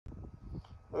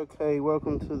Okay,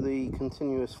 welcome to the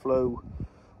continuous flow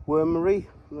wormery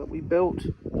that we built.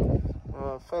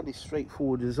 Fairly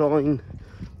straightforward design,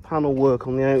 panel work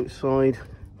on the outside.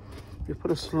 We've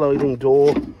put a sliding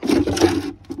door,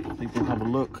 you can have a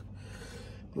look.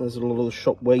 There's a lot of the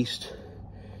shop waste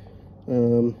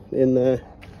in there.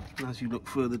 And as you look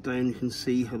further down, you can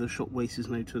see how the shop waste is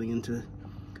now turning into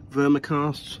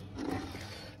vermicasts.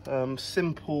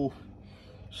 Simple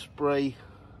spray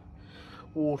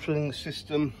watering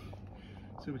system,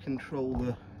 so we control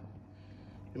the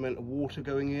amount of water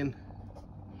going in.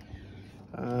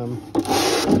 And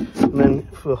then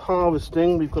for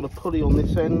harvesting, we've got a pulley on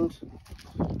this end.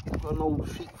 We've got an old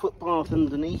sheep footbath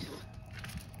underneath.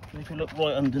 And if you look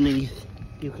right underneath,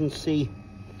 you can see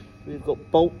we've got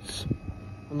bolts,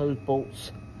 and those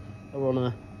bolts are on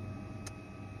a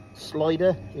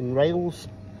slider in rails.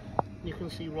 You can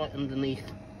see right underneath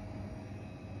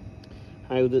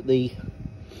how that the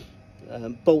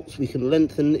bolts we can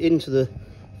lengthen into the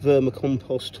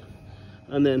vermicompost,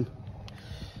 and then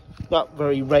that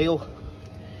very rail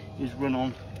is run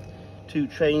on 2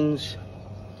 chains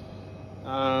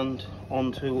and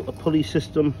onto a pulley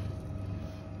system,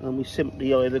 and we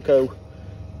simply either go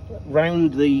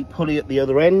round the pulley at the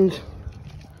other end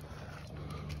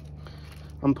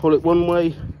and pull it one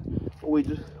way, or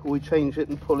we change it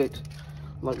and pull it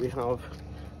like we have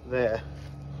there,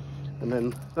 and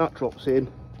then that drops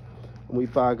in and we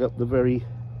bag up the very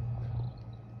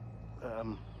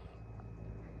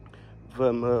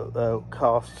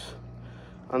casts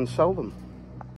and sell them.